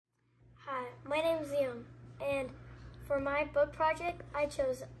My name's Liam, and for my book project, I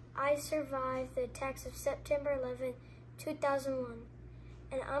chose I Survived the Attacks of September 11, 2001.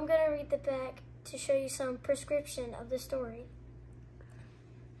 And I'm going to read the back to show you some prescription of the story.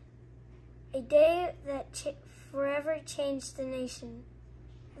 A day that forever changed the nation.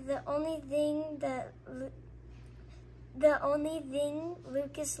 The only thing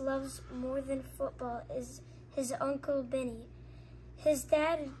Lucas loves more than football is his Uncle Benny. His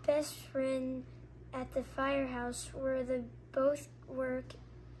dad and best friend at the firehouse where they both work.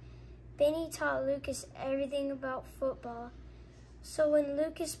 Benny taught Lucas everything about football. So when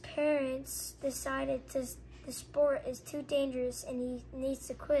Lucas' parents decided the sport is too dangerous and he needs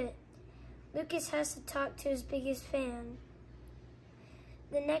to quit, Lucas has to talk to his biggest fan.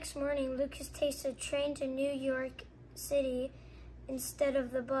 The next morning, Lucas takes a train to New York City instead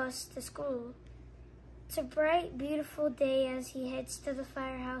of the bus to school. It's a bright, beautiful day as he heads to the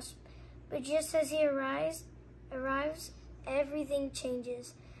firehouse, but just as he arrives, everything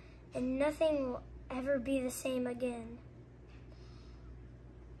changes, and nothing will ever be the same again.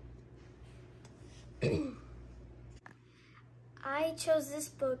 I chose this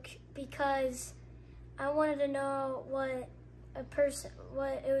book because I wanted to know what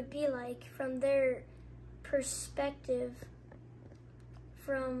it would be like from their perspective,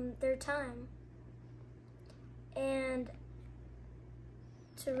 from their time. And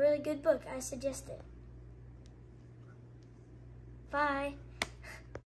it's a really good book. I suggest it. Bye.